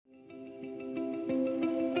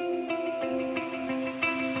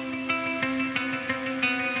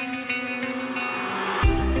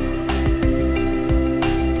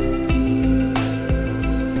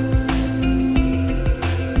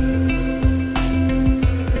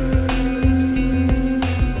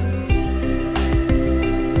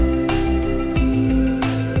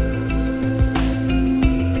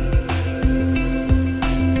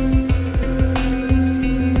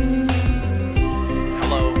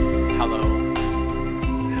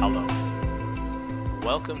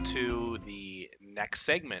welcome to the next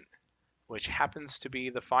segment, which happens to be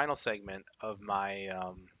the final segment of my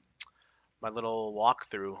little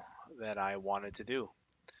walkthrough that I wanted to do.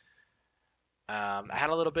 I had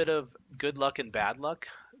a little bit of good luck and bad luck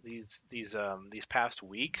these past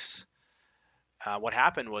weeks. What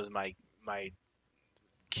happened was my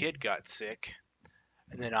kid got sick,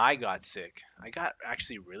 and then I got sick. I got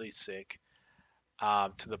actually really sick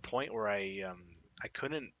to the point where I I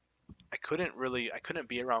couldn't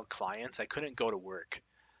be around clients. I couldn't go to work.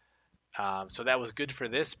 So that was good for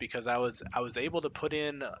this because I was able to put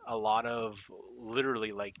in a lot of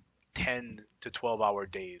literally like 10 to 12-hour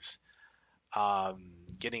days,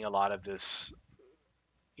 getting a lot of this,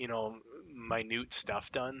 you know, minute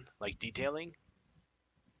stuff done, like detailing.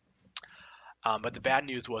 But the bad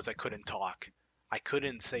news was I couldn't talk. I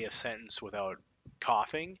couldn't say a sentence without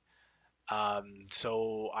coughing.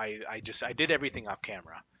 So I did everything off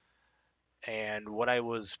camera. And what I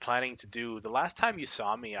was planning to do, the last time you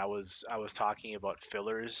saw me, I was talking about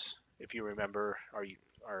fillers, if you remember,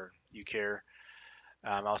 or you care.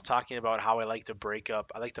 I was talking about how I like to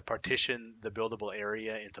partition the buildable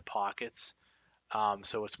area into pockets,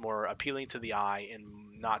 so it's more appealing to the eye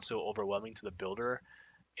and not so overwhelming to the builder.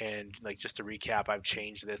 And like just to recap, I've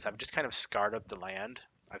changed this. I've just kind of scarred up the land.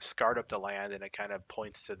 I've scarred up the land, and it kind of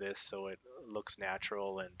points to this, so it looks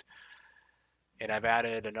natural. And I've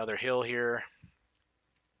added another hill here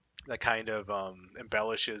that kind of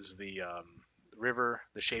embellishes the river,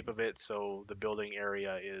 the shape of it, so the building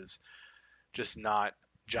area is just not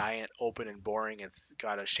giant, open, and boring. It's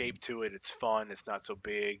got a shape to it. It's fun. It's not so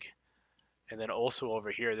big. And then also over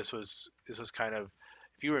here, this was kind of,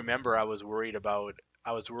 if you remember, I was worried about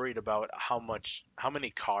how many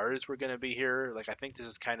cars were going to be here. Like I think this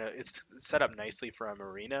is kind of it's set up nicely for a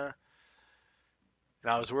marina,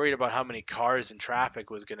 and I was worried about how many cars and traffic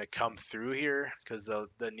was going to come through here because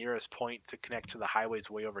the nearest point to connect to the highway is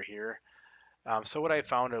way over here. So what I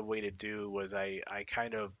found a way to do was I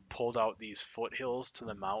kind of pulled out these foothills to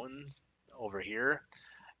the mountains over here,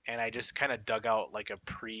 and I just kind of dug out like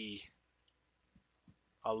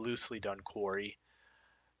a loosely done quarry.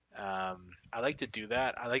 I like to do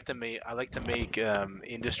that. I like to make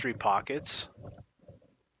industry pockets.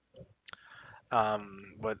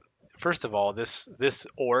 But first of all, this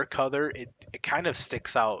ore color it kind of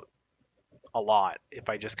sticks out a lot if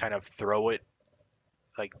I just kind of throw it,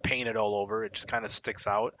 like paint it all over. It just kind of sticks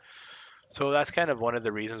out. So that's kind of one of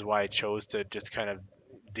the reasons why I chose to just kind of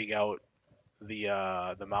dig out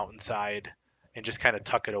the mountainside and just kind of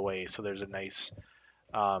tuck it away. So there's a nice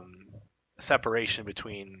um, separation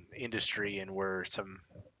between industry and where some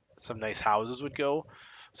nice houses would go.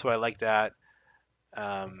 So I like that.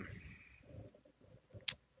 Um,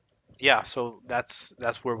 yeah, so that's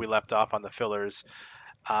where we left off on the fillers.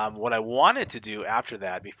 What I wanted to do after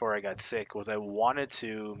that, before I got sick, was I wanted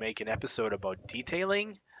to make an episode about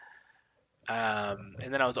detailing. And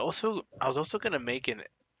then I was also gonna make an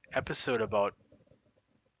episode about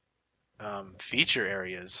feature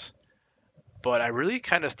areas, but I really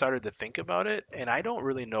kind of started to think about it, and I don't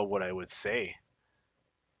really know what I would say.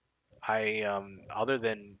 Other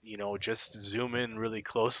than just zoom in really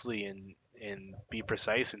closely and be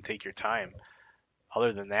precise and take your time.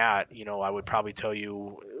 Other than that, I would probably tell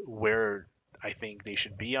you where I think they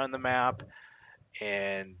should be on the map,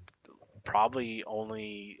 and probably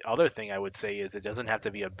only other thing I would say is it doesn't have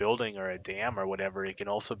to be a building or a dam or whatever. It can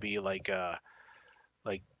also be like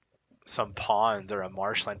some ponds or a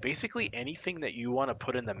marshland. Basically anything that you want to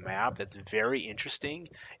put in the map that's very interesting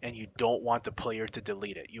and you don't want the player to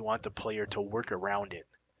delete it. You want the player to work around it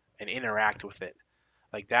and interact with it.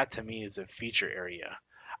 Like that to me is a feature area.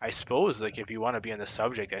 I suppose like if you want to be on the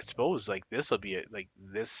subject, I suppose like this will be like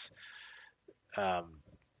this um,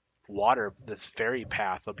 this ferry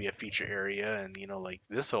path will be a feature area, and like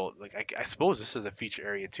this will like I suppose this is a feature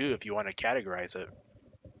area too if you want to categorize it.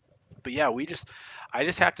 But yeah, I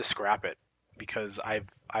just have to scrap it because I've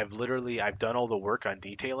done all the work on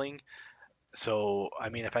detailing. So I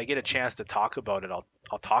mean, if I get a chance to talk about it,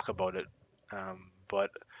 I'll talk about it. But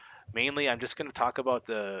mainly, I'm just going to talk about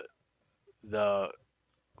the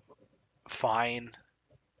fine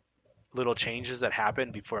little changes that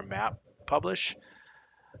happen before map publish.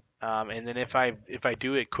 And then if I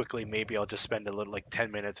do it quickly, maybe I'll just spend a little like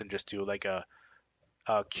 10 minutes and just do like a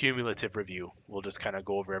cumulative review. We'll just kind of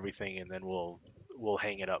go over everything and then we'll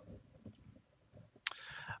hang it up.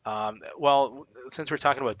 Well, since we're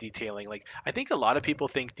talking about detailing, like I think a lot of people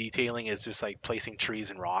think detailing is just like placing trees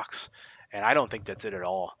and rocks, and I don't think that's it at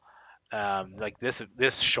all. Like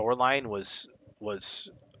this shoreline was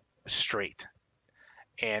straight,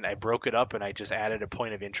 and I broke it up and I just added a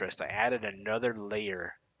point of interest. I added another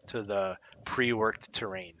layer to the pre-worked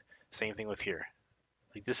terrain. Same thing with here.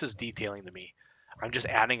 Like this is detailing to me. I'm just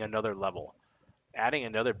adding another level, adding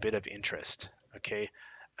another bit of interest. Okay,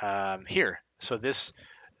 here. So this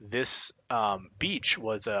beach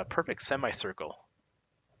was a perfect semicircle,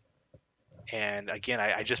 and again,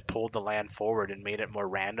 I just pulled the land forward and made it more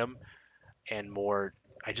random and more.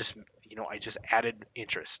 I just added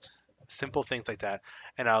interest, simple things like that,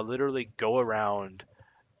 and I'll literally go around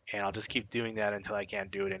and I'll just keep doing that until I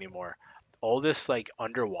can't do it anymore. All this like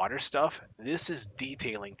underwater stuff, this is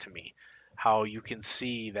detailing to me. How you can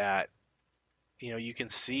see that, you can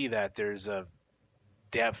see that there's a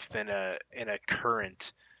depth and a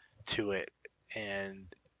current to it, and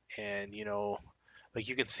like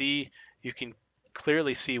you can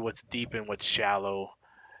clearly see what's deep and what's shallow,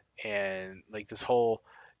 and like this whole,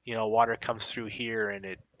 water comes through here and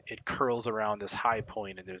it curls around this high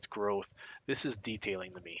point and there's growth. This is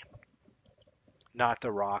detailing to me, not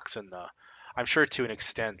the rocks and the. I'm sure to an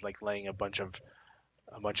extent, like laying a bunch of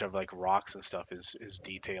like rocks and stuff is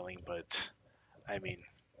detailing, but I mean,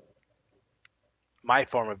 my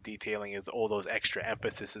form of detailing is all those extra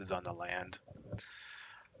emphases on the land.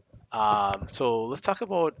 So let's talk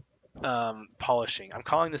about polishing. I'm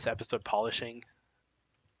calling this episode polishing.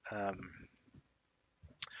 Um,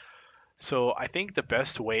 so I think the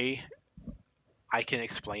best way I can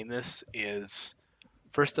explain this is,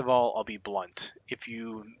 first of all, I'll be blunt. If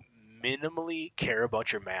you minimally care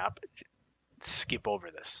about your map, skip over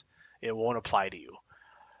this. It won't apply to you.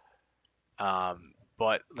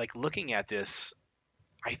 But like looking at this,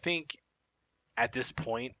 I think at this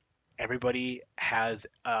point, everybody has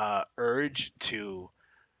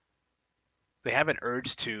they have an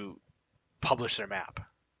urge to publish their map.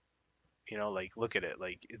 Like look at it,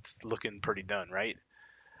 like it's looking pretty done, right?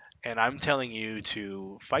 And I'm telling you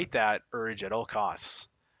to fight that urge at all costs,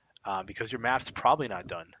 because your map's probably not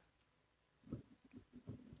done.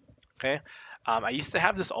 Okay. I used to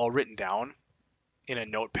have this all written down in a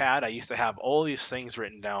notepad. I used to have all these things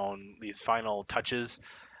written down, these final touches,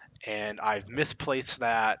 and I've misplaced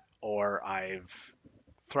that, or I've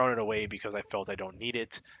thrown it away because I felt I don't need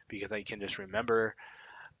it, because I can just remember.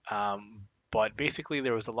 But basically,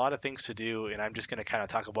 there was a lot of things to do, and I'm just going to kind of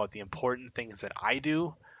talk about the important things that I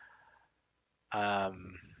do.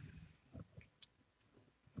 Um,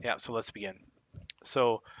 yeah, so let's begin.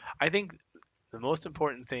 So I think the most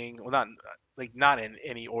important thing, well, not in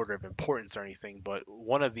any order of importance or anything, but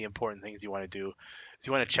one of the important things you want to do is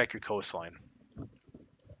you want to check your coastline.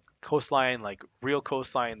 Coastline, like real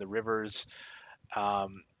coastline, the rivers.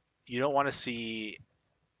 Um, you don't want to see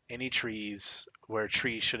any trees where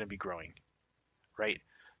trees shouldn't be growing, right?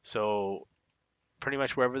 So pretty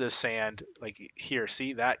much wherever there's sand, like here,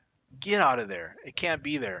 see that? Get out of there. It can't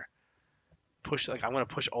be there. Push, like I'm gonna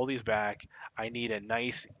push all these back. I need a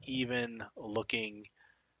nice, even looking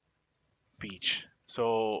beach.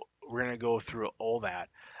 So we're gonna go through all that,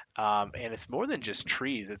 and it's more than just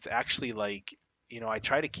trees. It's actually like, I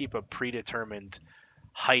try to keep a predetermined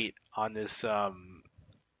height on this, on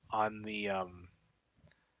the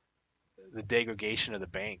degradation of the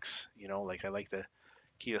banks. Like I like to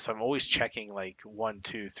keep it. So I'm always checking like 1,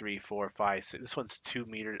 2, 3, 4, 5, 6. This one's 2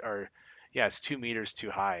 meters, or yeah, it's 2 meters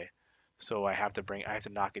too high. So I have to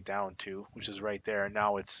knock it down too, which is right there. And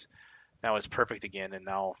now it's perfect again. And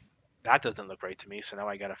now that doesn't look right to me. So now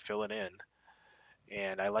I got to fill it in.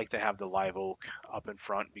 And I like to have the live oak up in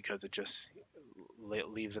front because it just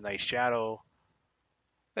leaves a nice shadow.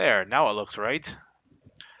 There, now it looks right.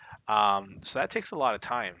 So that takes a lot of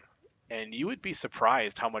time. And you would be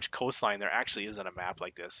surprised how much coastline there actually is on a map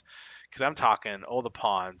like this. Because I'm talking all the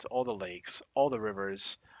ponds, all the lakes, all the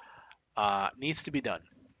rivers, needs to be done.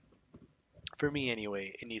 For me,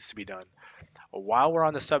 anyway, it needs to be done. While we're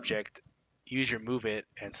on the subject, use your move it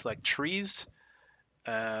and select trees.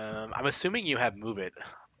 I'm assuming you have move it.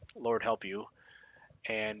 Lord help you.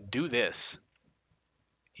 And do this.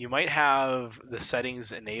 You might have the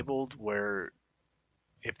settings enabled where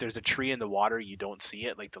if there's a tree in the water, you don't see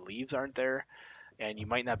it, like the leaves aren't there, and you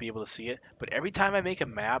might not be able to see it. But every time I make a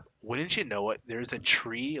map, wouldn't you know it, there's a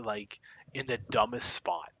tree like in the dumbest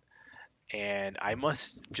spot. And I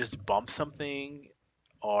must just bump something,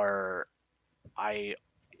 or I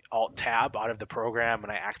alt tab out of the program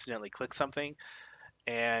and I accidentally click something,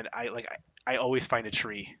 and I always find a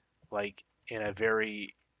tree like in a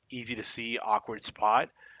very easy to see awkward spot,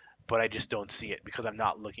 but I just don't see it because I'm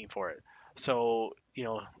not looking for it. So,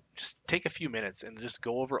 just take a few minutes and just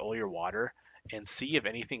go over all your water and see if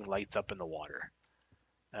anything lights up in the water.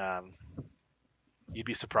 Um, you'd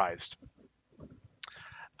be surprised.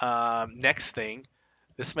 Next thing,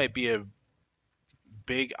 This might be a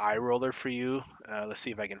big eye roller for you. Let's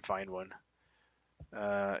see if I can find one.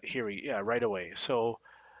 Yeah, right away. So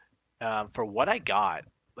for what I got,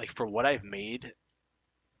 like for what I've made,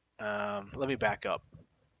 let me back up.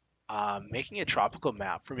 Making a tropical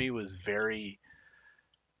map for me was very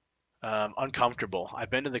uncomfortable.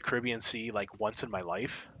 I've been to the Caribbean Sea like once in my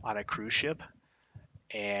life on a cruise ship,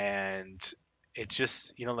 and it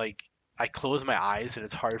just, like I close my eyes and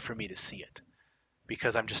it's hard for me to see it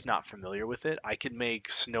because I'm just not familiar with it. I can make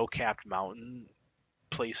snow-capped mountain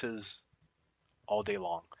places all day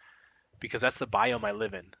long because that's the biome I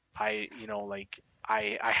live in. I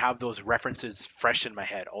have those references fresh in my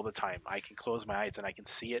head all the time. I can close my eyes and I can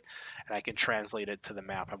see it and I can translate it to the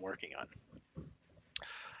map I'm working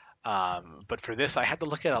on. But for this, I had to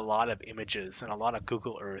look at a lot of images and a lot of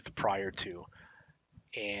Google Earth prior to.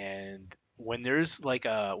 And when there's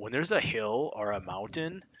a hill or a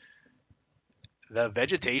mountain, the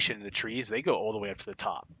vegetation, the trees, they go all the way up to the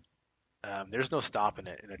top. There's no stopping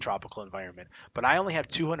it in a tropical environment. But I only have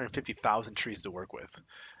 250,000 trees to work with.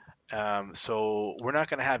 So we're not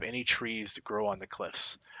going to have any trees to grow on the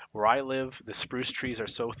cliffs. Where I live, the spruce trees are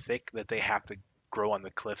so thick that they have to grow on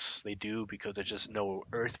the cliffs. They do because there's just no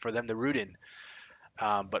earth for them to root in.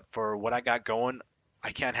 But for what I got going,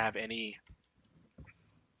 I can't have any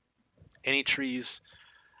trees.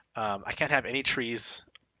 I can't have any trees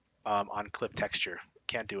on cliff texture.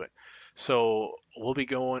 Can't do it. So we'll be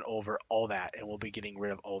going over all that, and we'll be getting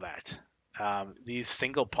rid of all that. These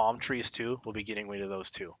single palm trees too, we'll be getting rid of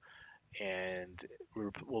those too, and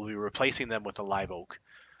we'll be replacing them with a live oak,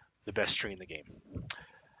 the best tree in the game.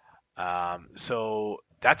 So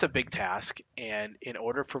that's a big task, and in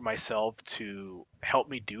order for myself to help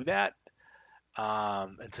me do that,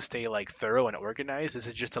 and to stay like thorough and organized, this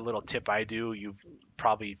is just a little tip I do. You've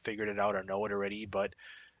probably figured it out or know it already, but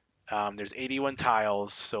there's 81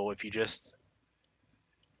 tiles, so if you just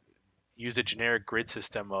use a generic grid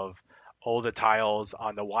system of all the tiles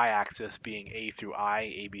on the y-axis being A through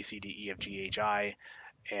I, A, B, C, D, E, F, G, H, I,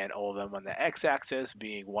 and all of them on the x-axis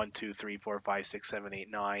being 1, 2, 3, 4, 5, 6, 7, 8,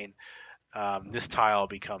 9, this tile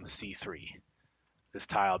becomes C3. This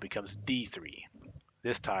tile becomes D3.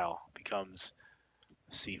 This tile becomes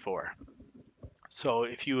C4. So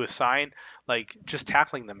if you assign, like, just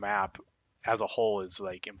tackling the map as a whole is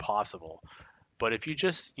like impossible. But if you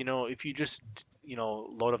just,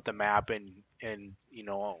 load up the map and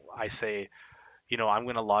I say, I'm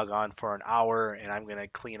gonna log on for an hour and I'm gonna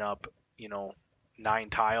clean up, 9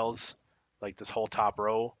 tiles, like this whole top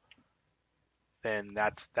row, then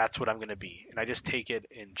that's what I'm gonna be, and I just take it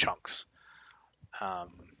in chunks. Um,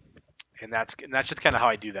 and that's just kind of how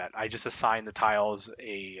I do that. I just assign the tiles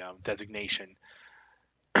a designation,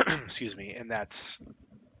 excuse me, and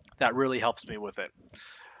that really helps me with it.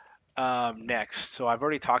 Next, so I've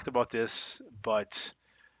already talked about this, but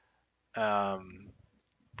um,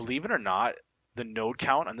 believe it or not, the node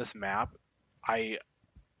count on this map, I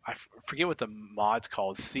forget what the mod's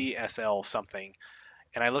called, CSL something,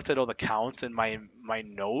 and I looked at all the counts, and my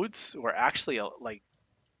nodes were actually like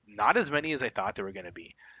not as many as I thought they were going to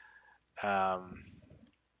be. Um,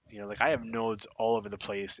 like I have nodes all over the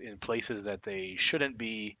place in places that they shouldn't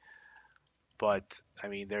be, but I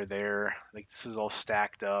mean they're there. Like this is all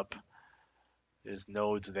stacked up. There's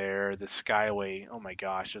nodes there. The Skyway, oh my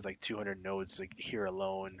gosh, there's like 200 nodes like here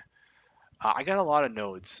alone. I got a lot of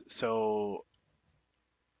nodes, so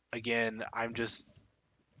again, I'm just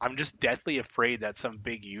deathly afraid that some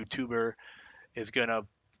big YouTuber is gonna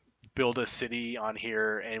build a city on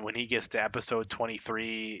here, and when he gets to episode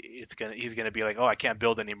 23, he's gonna be like, oh, I can't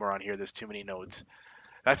build anymore on here. There's too many nodes.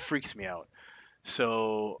 That freaks me out.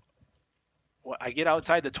 So I get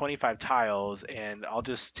outside the 25 tiles, and I'll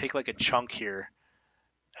just take like a chunk here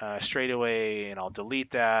straight away, and I'll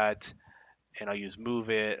delete that, and I'll use move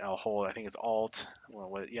it. I'll hold. I think it's Alt.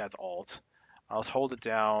 Well, yeah, it's Alt. I'll just hold it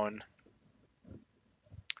down,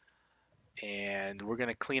 and we're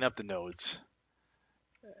gonna clean up the nodes.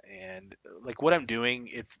 And like what I'm doing,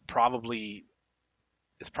 it's probably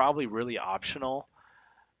really optional.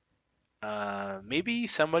 Maybe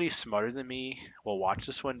somebody smarter than me will watch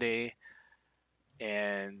this one day,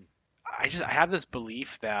 and I have this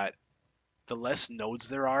belief that the less nodes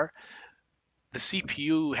there are, the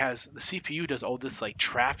CPU does all this like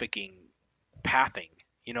trafficking, pathing.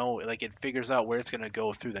 Like it figures out where it's gonna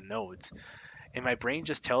go through the nodes, and my brain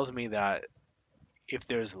just tells me that if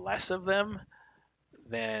there's less of them,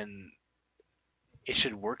 then it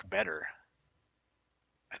should work better.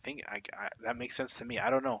 I think that makes sense to me. I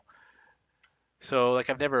don't know. So like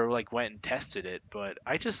I've never like went and tested it, but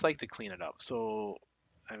I just like to clean it up. So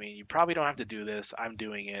I mean, you probably don't have to do this. I'm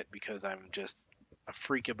doing it because I'm just a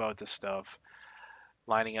freak about this stuff.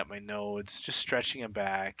 Lining up my nodes, just stretching them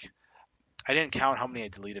back. I didn't count how many I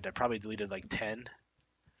deleted. I probably deleted like 10.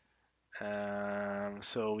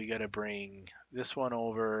 So we got to bring this one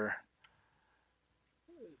over,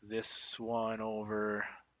 this one over.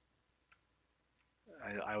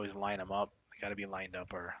 I always line them up. They got to be lined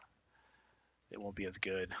up or it won't be as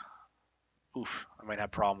good. Oof, I might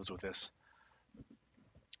have problems with this.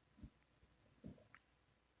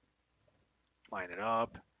 Line it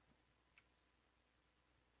up.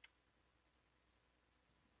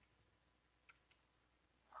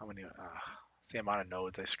 How many? It's the amount of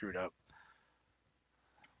nodes I screwed up.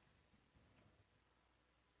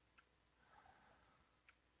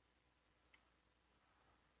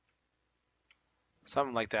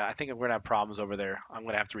 Something like that. I think we're gonna have problems over there. I'm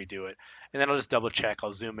gonna have to redo it, and then I'll just double check.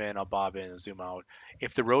 I'll zoom in, I'll bob in, and zoom out.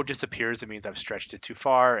 If the road disappears, it means I've stretched it too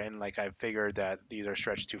far, and like I've figured that these are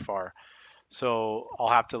stretched too far. So I'll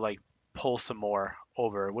have to like pull some more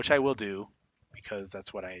over, which I will do because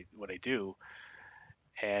that's what I do.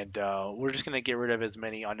 And we're just gonna get rid of as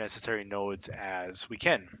many unnecessary nodes as we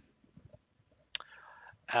can.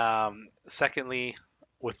 Secondly,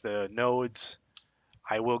 with the nodes,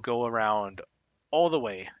 I will go around all the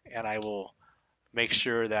way and I will make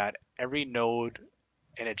sure that every node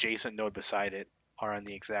and adjacent node beside it are on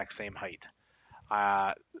the exact same height.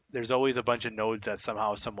 Uh, there's always a bunch of nodes that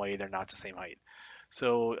somehow, some way, they're not the same height.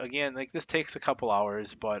 So again, like this takes a couple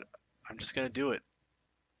hours, but I'm just gonna do it.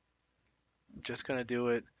 Just gonna do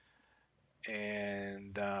it,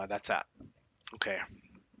 and that's that. Okay.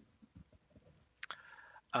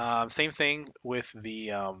 Same thing with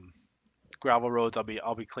the gravel roads.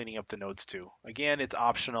 I'll be cleaning up the nodes too. Again, it's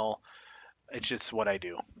optional. It's just what I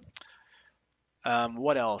do.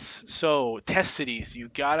 What else? So test cities. You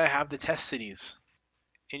gotta have the test cities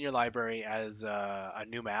in your library as a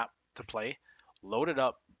new map to play. Load it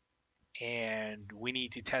up, and we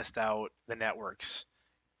need to test out the networks.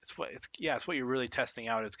 It's what you're really testing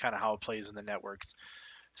out is kind of how it plays in the networks.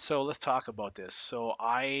 So let's talk about this. So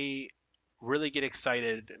I really get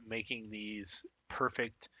excited making these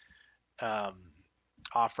perfect um,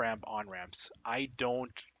 off ramp on ramps. I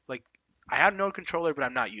don't like. I have node controller, but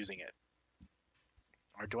I'm not using it.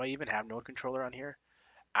 Or do I even have node controller on here?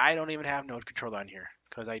 I don't even have node controller on here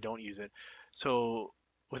because I don't use it. So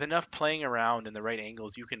with enough playing around in the right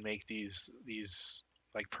angles, you can make these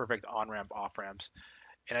like perfect on ramp off ramps.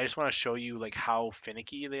 And I just want to show you like how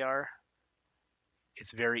finicky they are.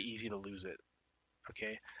 It's very easy to lose it.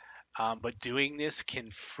 Okay. But doing this can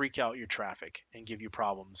freak out your traffic and give you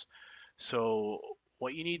problems. So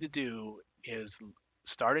what you need to do is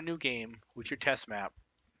start a new game with your test map.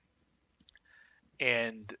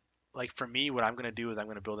 And like for me, what I'm going to do is I'm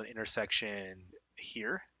going to build an intersection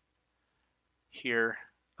here, here,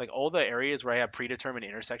 like all the areas where I have predetermined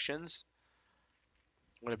intersections.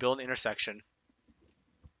 I'm going to build an intersection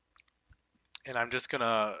and I'm just going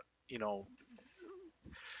to, you know,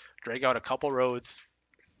 drag out a couple roads,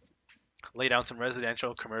 lay down some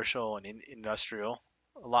residential, commercial, and industrial,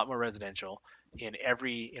 a lot more residential in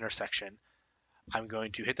every intersection. I'm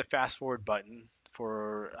going to hit the fast forward button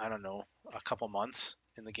for, I don't know, a couple months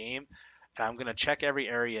in the game. And I'm going to check every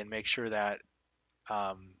area and make sure that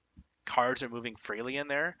um, cars are moving freely in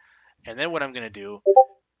there. And then what I'm going to do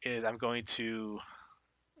is I'm going to,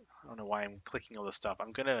 I don't know why I'm clicking all this stuff.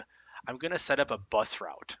 I'm gonna set up a bus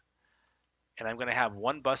route, and I'm gonna have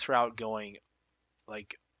one bus route going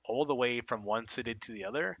like all the way from one city to the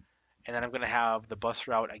other, and then I'm gonna have the bus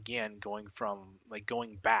route again going from like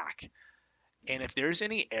going back. And if there's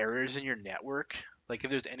any errors in your network, like if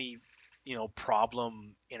there's any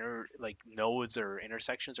problem inter like nodes or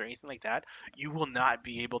intersections or anything like that, you will not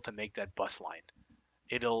be able to make that bus line.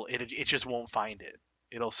 It just won't find it.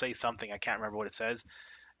 It'll say something, I can't remember what it says,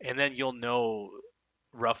 and then you'll know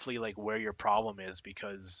roughly like where your problem is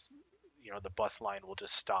because the bus line will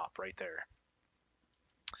just stop right there.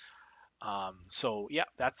 So yeah,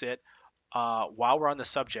 that's it. While we're on the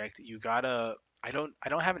subject, you gotta. I don't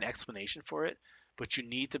have an explanation for it, but you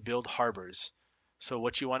need to build harbors. So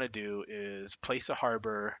what you want to do is place a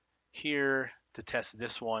harbor here to test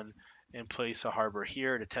this one, and place a harbor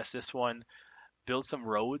here to test this one. Build some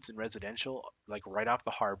roads and residential like right off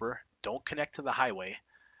the harbor. Don't connect to the highway,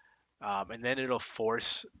 and then it'll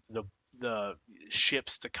force the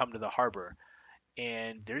ships to come to the harbor.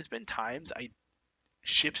 And there's been times I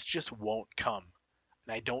ships just won't come,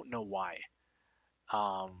 and I don't know why.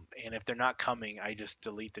 And if they're not coming, I just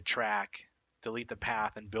delete the track, delete the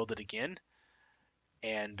path, and build it again,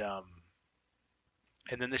 and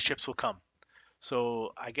and then the ships will come.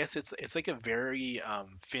 So I guess it's like a very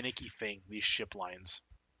finicky thing, these ship lines.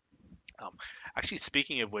 Um, Actually,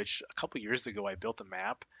 speaking of which, a couple years ago I built a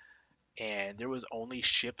map, and there was only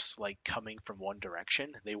ships like coming from one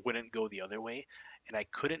direction. They wouldn't go the other way, and I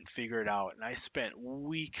couldn't figure it out. And I spent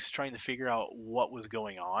weeks trying to figure out what was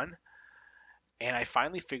going on, and I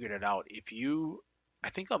finally figured it out. I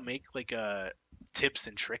think I'll make like a tips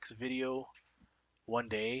and tricks video one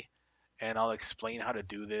day, and I'll explain how to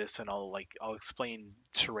do this, and I'll explain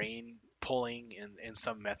terrain pulling and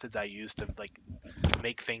some methods I use to like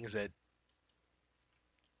make things that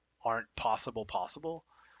aren't possible.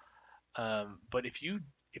 But if you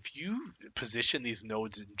position these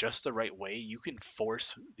nodes in just the right way, you can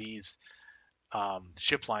force these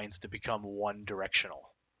ship lines to become one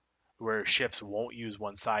directional, where ships won't use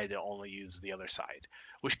one side; they'll only use the other side,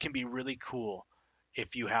 which can be really cool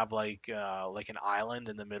if you have like an island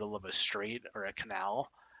in the middle of a strait or a canal,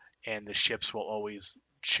 and the ships will always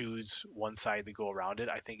choose one side to go around it.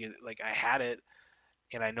 I think it like I had it,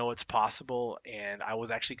 and I know it's possible, and I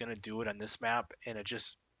was actually going to do it on this map, and I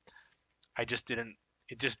just didn't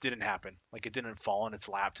it just didn't happen. Like it didn't fall in its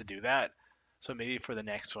lap to do that. So maybe for the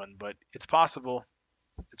next one, but it's possible.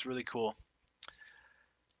 It's really cool.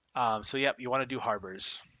 So yep, you want to do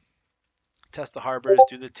harbors. Test the harbors,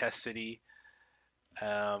 do the test city.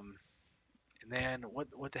 Um, and then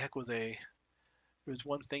what the heck was a there was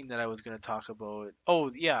one thing that I was going to talk about.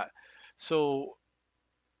 Oh yeah. So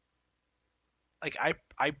like I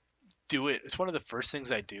do it. It's one of the first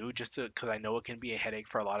things I do just to because I know it can be a headache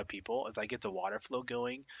for a lot of people as I get the water flow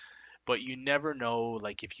going. But you never know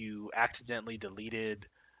like if you accidentally deleted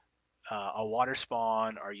a water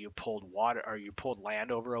spawn or you pulled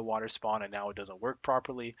land over a water spawn and now it doesn't work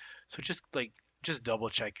properly. So just double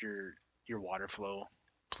check your water flow,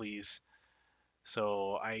 please.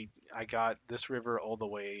 So I got this river all the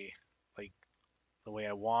way like the way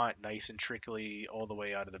I want, nice and trickly all the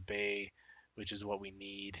way out of the bay, which is what we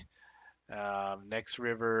need. Next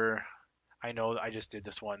river, I know I just did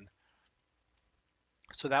this one,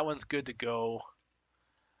 so that one's good to go.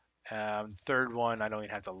 Third one, I don't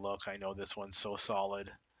even have to look. I know this one's so solid.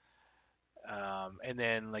 And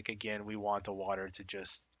then like again, we want the water to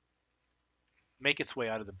just make its way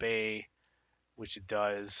out of the bay, which it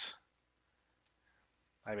does.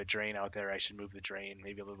 I have a drain out there. I should move the drain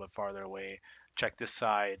maybe a little bit farther away. Check this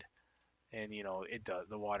side, and it does.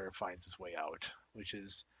 The water finds its way out, which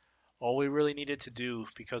is all we really needed to do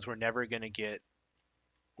because we're never really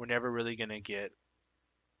gonna get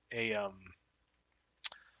a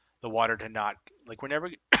the water to not like we're never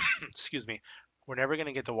excuse me we're never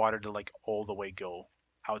gonna get the water to like all the way go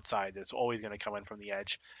outside. It's always gonna come in from the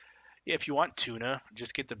edge. Yeah, if you want tuna,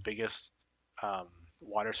 just get the biggest um,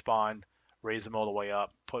 water spawn, raise them all the way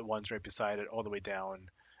up, put ones right beside it all the way down,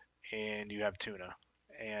 and you have tuna.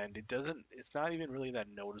 And it's not even really that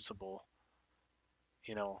noticeable,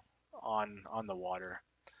 you know, on the water.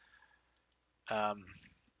 Um,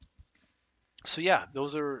 so yeah,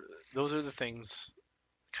 those are the things,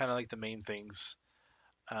 kind of like the main things,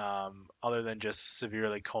 other than just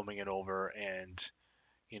severely combing it over. And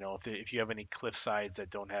if you have any cliff sides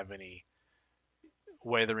that don't have any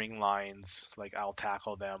weathering lines, like I'll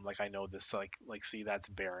tackle them. Like I know this, like see that's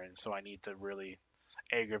barren, so I need to really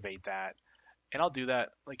aggravate that, and I'll do that.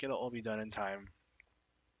 Like it'll all be done in time.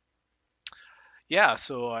 Yeah,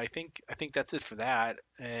 so I think that's it for that,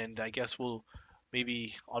 and I guess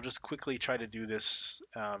maybe I'll just quickly try to do this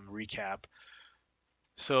recap.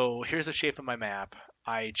 So here's the shape of my map.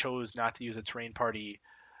 I chose not to use a terrain party.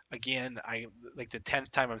 Again, I like the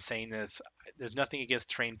 10th time I'm saying this. There's nothing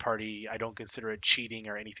against terrain party. I don't consider it cheating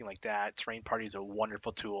or anything like that. Terrain party is a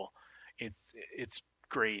wonderful tool. It's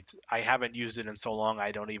great. I haven't used it in so long.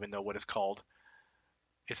 I don't even know what it's called.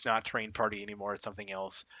 It's not terrain party anymore. It's something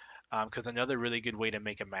else. Because another really good way to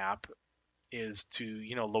make a map is to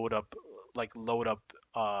load up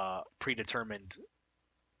predetermined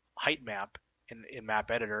height map in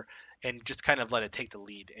map editor and just kind of let it take the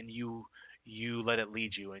lead, and you let it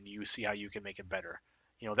lead you and you see how you can make it better.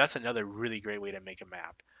 That's another really great way to make a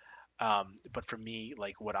map. But for me,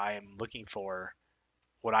 like what I am looking for,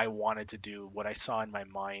 what I wanted to do, what I saw in my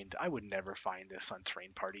mind, I would never find this on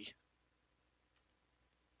Terrain Party.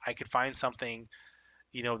 I could find something,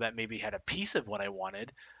 that maybe had a piece of what I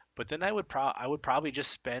wanted, but then I would probably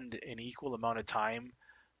just spend an equal amount of time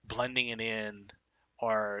blending it in,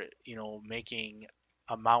 or making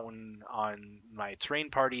a mountain on my Terrain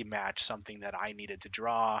Party match something that I needed to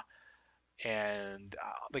draw. And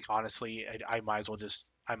like honestly, I might as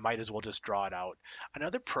well just draw it out.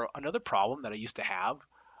 Another problem that I used to have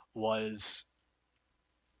was,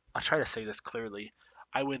 I'll try to say this clearly.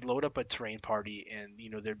 I would load up a terrain party, and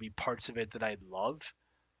there'd be parts of it that I'd love,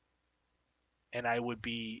 and I would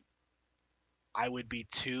be I would be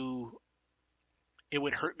too it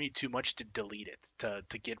would hurt me too much to delete it,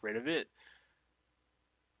 to get rid of it,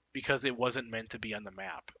 because it wasn't meant to be on the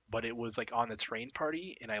map. But it was like on the terrain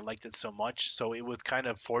party and I liked it so much, so it was kind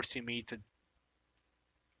of forcing me to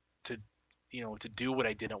to do what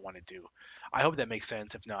I didn't want to do. I hope that makes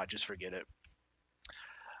sense. If not, just forget it.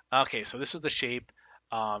 Okay, so this was the shape.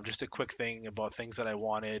 Just a quick thing about things that I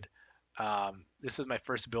wanted. This is my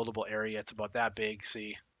first buildable area. It's about that big,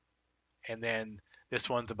 see? And then this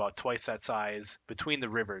one's about twice that size between the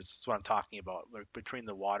rivers. That's what I'm talking about, like between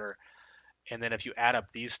the water. And then if you add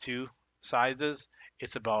up these two sizes,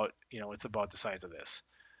 it's about the size of this.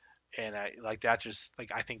 And I like that. Just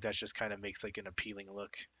like I think that just kind of makes like an appealing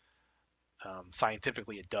look.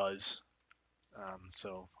 Scientifically, it does.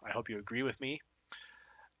 So I hope you agree with me.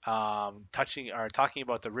 Touching or talking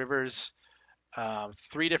about the rivers,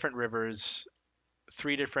 three different rivers,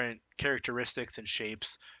 three different characteristics and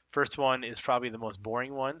shapes. First one is probably the most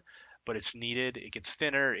boring one, but it's needed. It gets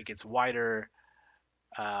thinner, it gets wider.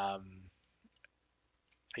 Um,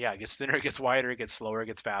 yeah, it gets thinner, it gets wider, it gets slower, it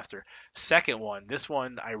gets faster. Second one, this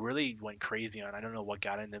one I really went crazy on. I don't know what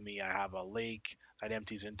got into me. I have a lake that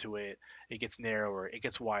empties into it. It gets narrower, it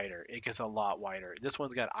gets wider, it gets a lot wider. This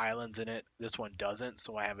one's got islands in it. This one doesn't,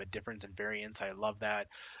 so I have a difference in variance. I love that.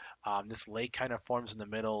 This lake kind of forms in the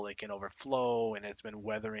middle. It can overflow, and it's been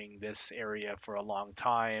weathering this area for a long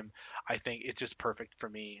time. I think it's just perfect for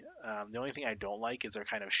me. The only thing I don't like is they're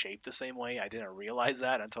kind of shaped the same way. I didn't realize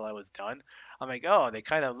that until I was done. I'm like, oh, they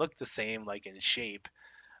kind of look the same, like in shape,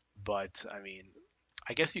 but I mean,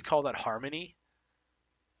 I guess you call that harmony.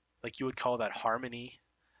 Like you would call that harmony,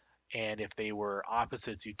 and if they were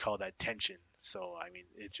opposites, you'd call that tension. So I mean,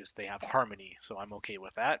 it's just they have harmony, so I'm okay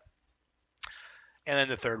with that. And then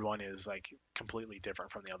the third one is like completely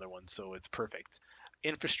different from the other one, so it's perfect.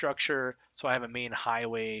 Infrastructure, so I have a main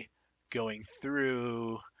highway going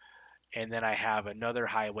through, and then I have another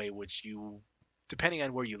highway which you, depending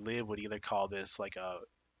on where you live, would either call this like a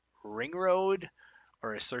ring road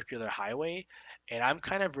or a circular highway. And I'm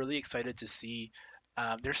kind of really excited to see.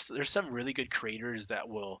 There's some really good creators that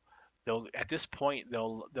will they'll at this point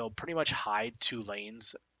they'll pretty much hide two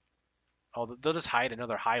lanes. Oh, they'll just hide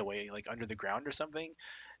another highway like under the ground or something,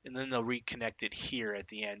 and then they'll reconnect it here at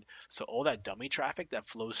the end. So all that dummy traffic that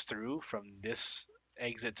flows through from this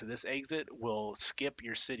exit to this exit will skip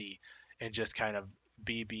your city and just kind of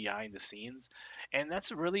be behind the scenes. And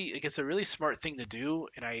that's really like it's a really smart thing to do.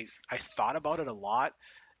 And I thought about it a lot,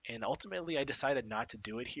 and ultimately I decided not to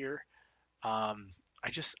do it here.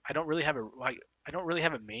 I don't really have a like I don't really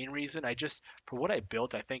have a main reason. I just for what I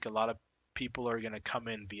built, I think a lot of people are gonna come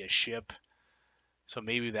in via ship, so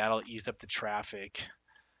maybe that'll ease up the traffic.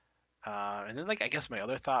 And then like I guess my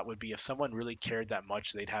other thought would be if someone really cared that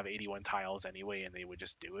much, they'd have 81 tiles anyway, and they would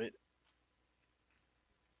just do it.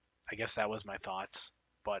 I guess that was my thoughts,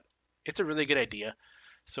 but it's a really good idea.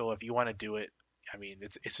 So if you want to do it, I mean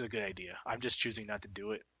it's a good idea. I'm just choosing not to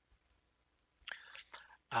do it.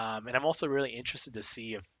 And I'm also really interested to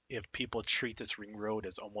see if people treat this ring road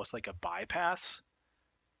as almost like a bypass,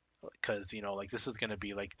 because like this is going to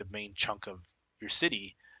be like the main chunk of your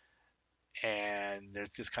city, and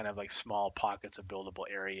there's just kind of like small pockets of buildable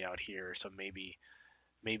area out here. So maybe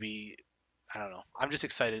I don't know. I'm just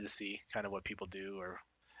excited to see kind of what people do, or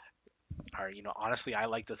honestly, I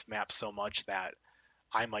like this map so much that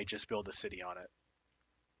I might just build a city on it.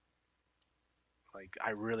 Like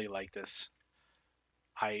I really like this.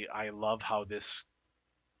 I love how this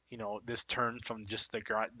turned from just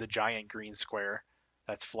the giant green square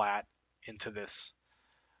that's flat into this.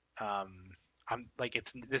 Um, I'm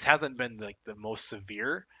like this hasn't been like the most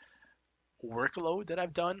severe workload that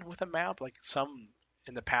I've done with a map. Like some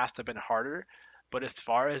in the past have been harder, but as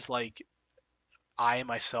far as like I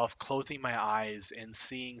myself closing my eyes and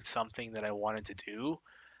seeing something that I wanted to do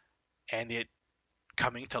and it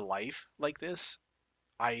coming to life like this,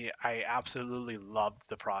 I absolutely loved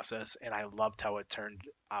the process and I loved how it turned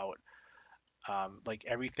out. Like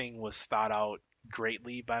everything was thought out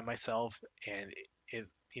greatly by myself, and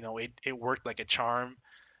it worked like a charm.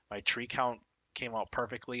 My tree count came out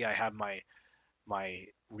perfectly. I have my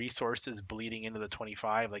resources bleeding into the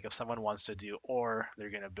 25. Like if someone wants to do ore,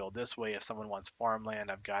 they're going to build this way. If someone wants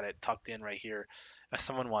farmland, I've got it tucked in right here. If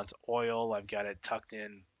someone wants oil, I've got it tucked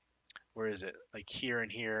in. Where is it? Like here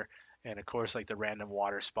and here. And of course, like the random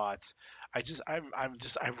water spots. I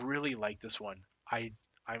really like this one.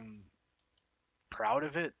 I'm proud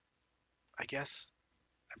of it, I guess.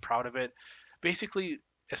 I'm proud of it. Basically,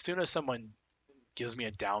 as soon as someone gives me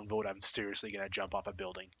a downvote, I'm seriously gonna jump off a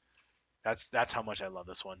building. That's how much I love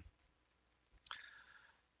this one.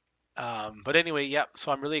 But anyway, yeah.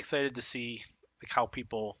 So I'm really excited to see. like how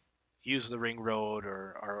people use the ring road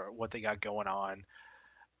or what they got going on.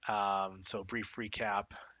 So brief recap.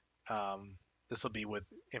 Um, this will be with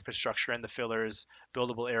infrastructure and the fillers,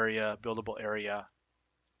 buildable area,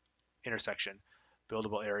 intersection,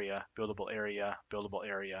 buildable area, buildable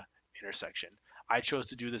area, intersection. I chose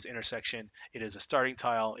to do this intersection. It is a starting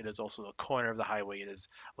tile. It is also the corner of the highway. It is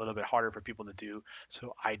a little bit harder for people to do,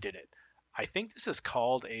 so I did it. I think this is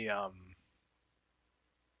called a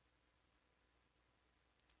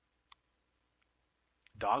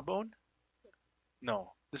dog bone.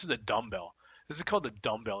 No, this is a dumbbell. This is called the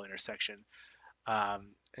dumbbell intersection. And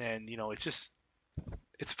it's just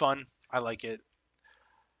it's fun. I like it.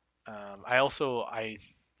 I also I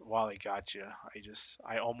while I got you,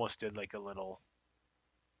 I almost did like a little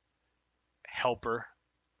helper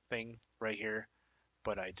thing right here,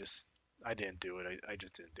 but I didn't do it. I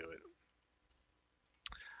just didn't do it.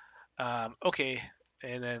 Okay,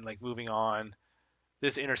 and then like moving on,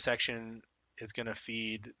 this intersection is gonna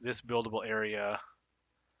feed this buildable area.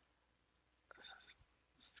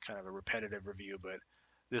 It's kind of a repetitive review, but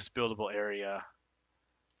this buildable area,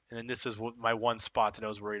 and then this is what my one spot that I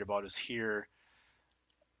was worried about is here.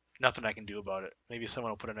 Nothing I can do about it. Maybe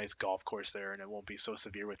someone will put a nice golf course there, and it won't be so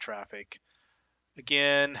severe with traffic.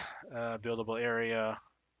 Again, buildable area.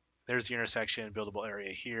 There's the intersection, buildable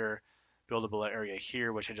area here, buildable area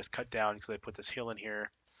here, which I just cut down because I put this hill in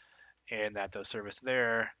here, and that does service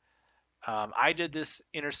there. I did this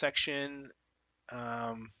intersection,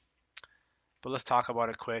 um, but let's talk about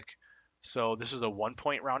it quick. So this is a 1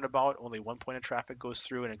 point roundabout. Only 1 point of traffic goes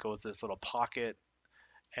through, and it goes this little pocket,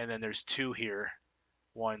 and then there's two here,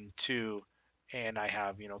 one, two, and I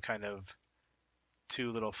have kind of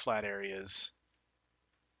two little flat areas,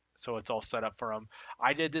 so it's all set up for them.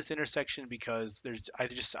 I did this intersection because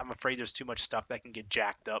I'm afraid there's too much stuff that can get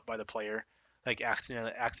jacked up by the player, like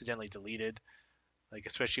accidentally deleted, like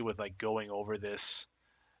especially with like going over this,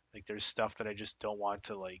 like there's stuff that I just don't want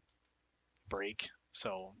to like break.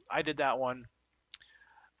 So I did that one.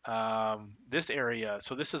 This area,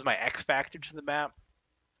 so this is my X factor to the map.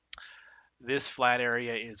 This flat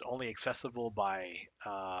area is only accessible by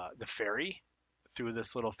the ferry, through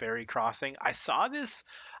this little ferry crossing. I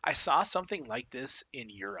saw something like this in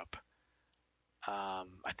Europe.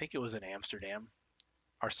 I think it was in Amsterdam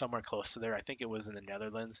or somewhere close to there. I think it was in the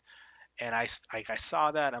Netherlands. And I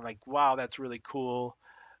saw that. I'm like, wow, that's really cool.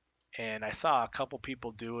 And I saw a couple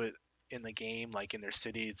people do it in the game, like in their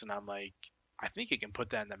cities. And I'm like, I think you can put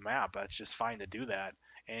that in the map. That's just fine to do that.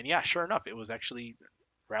 And yeah, sure enough, it was actually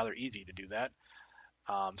rather easy to do that.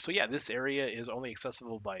 So yeah, this area is only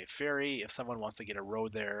accessible by ferry. If someone wants to get a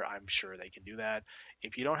road there, I'm sure they can do that.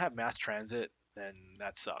 If you don't have mass transit, then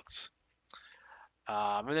that sucks.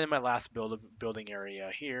 And then my last building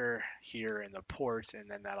area here in the port,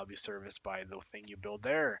 and then that'll be serviced by the thing you build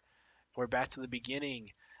there. We're back to the beginning.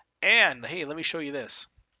 And hey, let me show you this.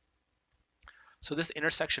 So this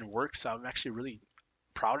intersection works. I'm actually really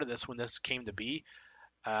proud of this when this came to be.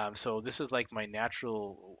 So this is like my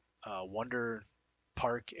natural wonder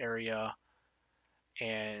park area.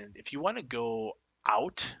 And if you want to go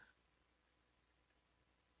out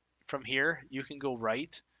from here, you can go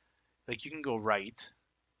right. Like you can go right.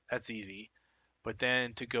 That's easy. But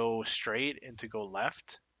then to go straight and to go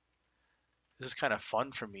left, this is kind of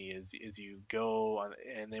fun for me is you go on,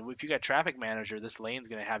 and then if you got traffic manager, this lane's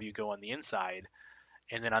going to have you go on the inside.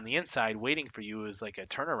 And then on the inside waiting for you is like a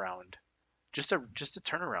turnaround. Just a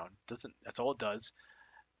turnaround. Doesn't That's all it does.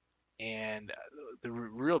 And the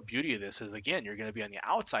real beauty of this is again, you're going to be on the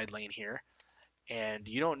outside lane here, and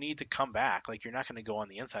you don't need to come back. Like you're not going to go on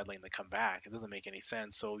the inside lane to come back. It doesn't make any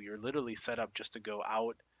sense. So you're literally set up just to go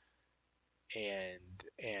out and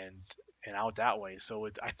and and out that way. So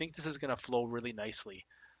I think this is going to flow really nicely.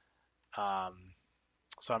 Um,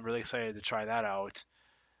 so I'm really excited to try that out.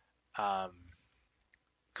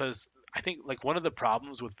 Because I think like one of the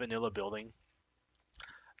problems with vanilla building,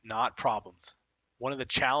 not problems, one of the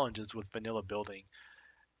challenges with vanilla building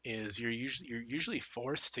is you're usually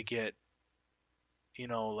forced to get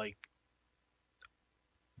like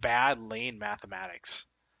bad lane mathematics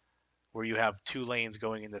where you have two lanes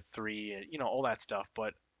going into three and all that stuff.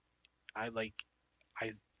 But I like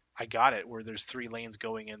I I got it where there's three lanes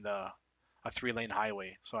going in a 3-lane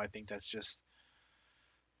highway. So I think that's just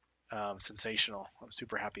sensational. I'm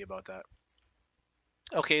super happy about that.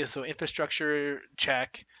 Okay, so infrastructure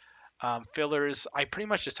check. Fillers. I pretty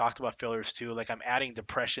much just talked about fillers too. Like I'm adding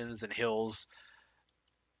depressions and hills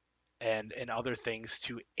and other things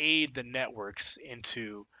to aid the networks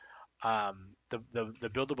into the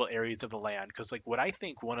buildable areas of the land. Because like what I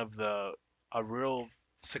think one of the a real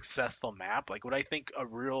successful map, like what I think a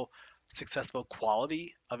real successful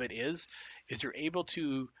quality of it is you're able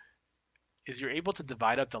to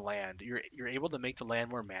divide up the land. You're able to make the land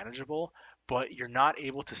more manageable, but you're not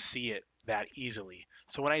able to see it that easily.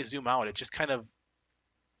 So when I zoom out, it just kind of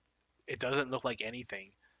it doesn't look like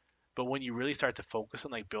anything. But when you really start to focus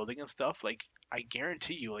on like building and stuff, like I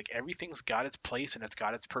guarantee you, like everything's got its place and it's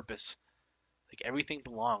got its purpose. Like everything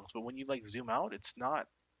belongs. But when you like zoom out, it's not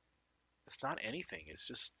anything. It's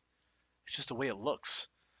just the way it looks.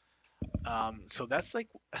 So that's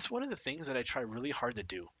one of the things that I try really hard to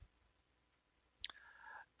do.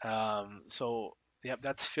 So yeah,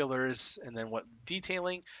 that's fillers, and then what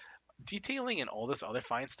detailing, and all this other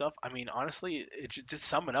fine stuff. I mean, honestly, just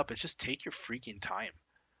sum it up. It's just take your freaking time.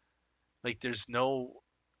 Like there's no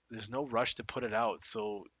rush to put it out.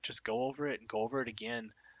 So just go over it and go over it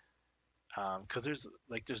again. Because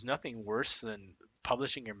there's nothing worse than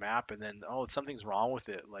publishing your map and then something's wrong with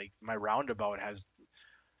it. Like my roundabout has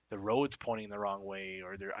the road's pointing the wrong way,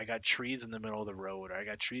 or I got trees in the middle of the road, or I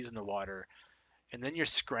got trees in the water, and then you're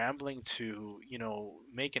scrambling to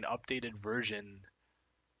make an updated version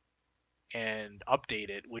and update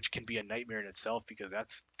it, which can be a nightmare in itself because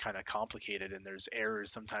that's kind of complicated and there's errors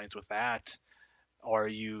sometimes with that, or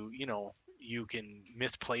you can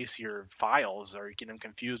misplace your files or get them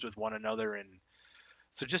confused with one another, and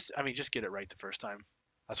so just get it right the first time.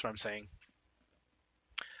 That's what I'm saying.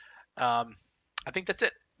 um, I think that's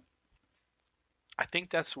it. I think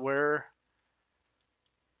that's where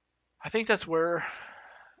I think that's where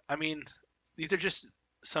I mean, these are just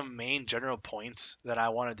some main general points that I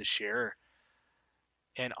wanted to share.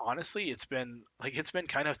 And honestly, it's been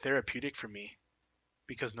kind of therapeutic for me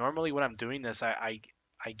because normally when I'm doing this, I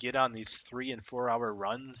get on these 3 and 4 hour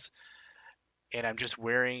runs, and I'm just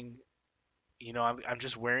wearing, I'm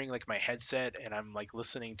just wearing like my headset, and I'm like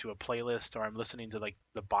listening to a playlist, or I'm listening to like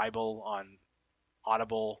the Bible on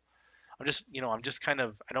Audible. I'm just kind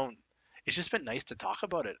of, I don't, it's just been nice to talk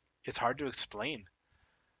about it. It's hard to explain,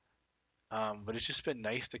 but it's just been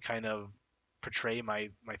nice to kind of portray my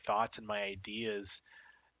thoughts and my ideas.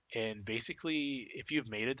 And basically, if you've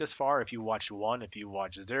made it this far, if you watch one, if you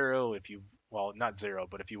watch zero, if you, well, not zero,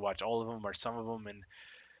 but if you watch all of them or some of them,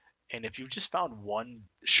 and if you've just found one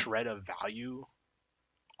shred of value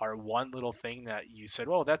or one little thing that you said,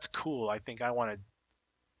 well, that's cool, I think I want to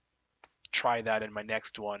try that in my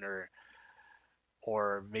next one,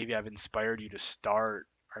 or maybe I've inspired you to start,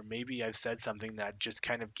 or maybe I've said something that just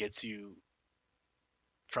kind of gets you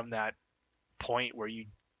from that point where you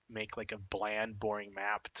make like a bland, boring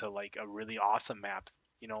map to like a really awesome map,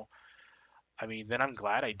 you know, I mean, then I'm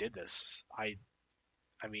glad I did this. I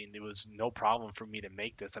mean, it was no problem for me to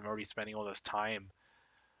make this. I'm already spending all this time.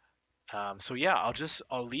 So yeah,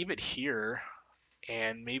 I'll leave it here,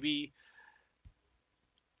 and maybe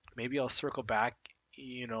I'll circle back,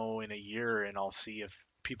 in a year, and I'll see if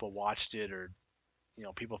people watched it, or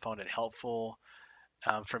people found it helpful.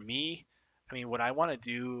 For me, I mean, what I want to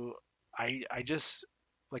do, I just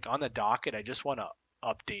like on the docket, I just want to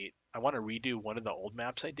update. I want to redo one of the old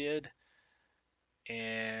maps I did,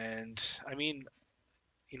 and I mean,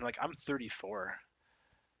 like I'm 34.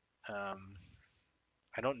 Um,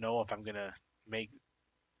 I don't know if I'm gonna make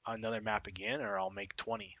another map again or I'll make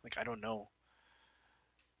 20. Like I don't know.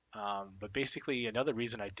 But basically, another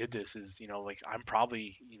reason I did this is, like I'm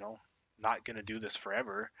probably, not gonna do this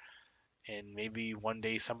forever. And maybe one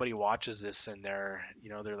day somebody watches this and they're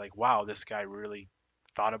like, wow, this guy really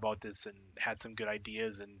thought about this and had some good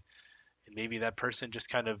ideas, and maybe that person just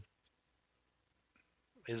kind of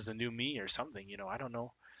is the new me or something. I don't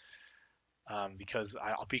know. Because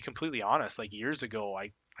I'll be completely honest, like years ago,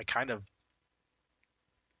 I kind of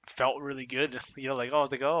felt really good, like, oh,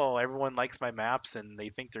 it's like, oh, everyone likes my maps and they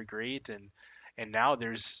think they're great, and now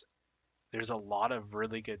there's a lot of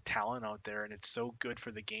really good talent out there, and it's so good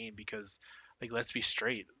for the game because, like, let's be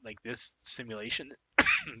straight, like this simulation,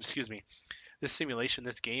 excuse me, this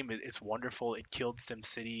game, it's wonderful. It killed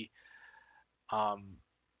SimCity. Um,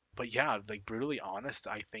 but yeah, like brutally honest,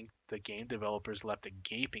 I think the game developers left a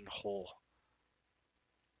gaping hole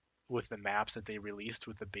with the maps that they released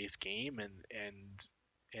with the base game,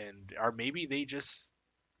 and or maybe they just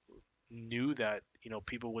knew that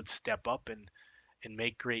people would step up and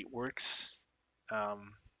make great works.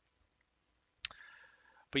 Um,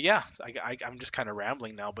 but yeah, I'm just kind of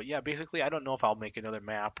rambling now. But yeah, basically, I don't know if I'll make another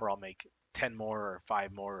map or I'll make 10 more or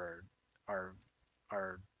 5 more or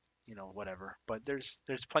or whatever. But there's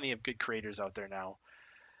plenty of good creators out there now,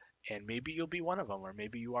 and maybe you'll be one of them, or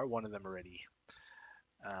maybe you are one of them already.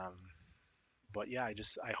 Um, but yeah,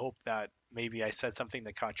 I hope that maybe I said something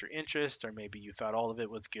that caught your interest, or maybe you thought all of it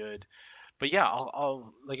was good. But yeah,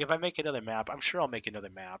 I'll like if I make another map, I'm sure I'll make another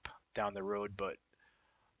map. down the road. But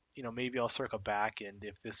maybe I'll circle back, and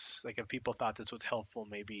if people thought this was helpful,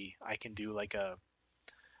 maybe I can do like a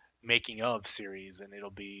making of series, and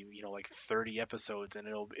it'll be like 30 episodes, and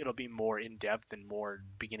it'll be more in depth and more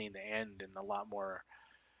beginning to end, and a lot more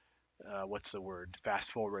what's the word,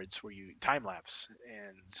 fast forwards, where you time lapse.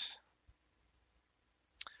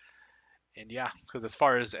 And yeah, because as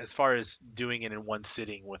far as doing it in one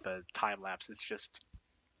sitting with a time lapse,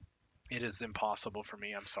 it is impossible for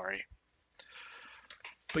me. I'm sorry.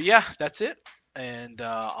 But yeah, that's it. And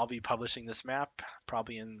I'll be publishing this map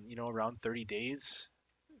probably in around 30 days,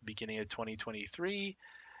 beginning of 2023.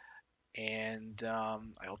 And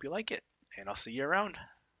I hope you like it. And I'll see you around.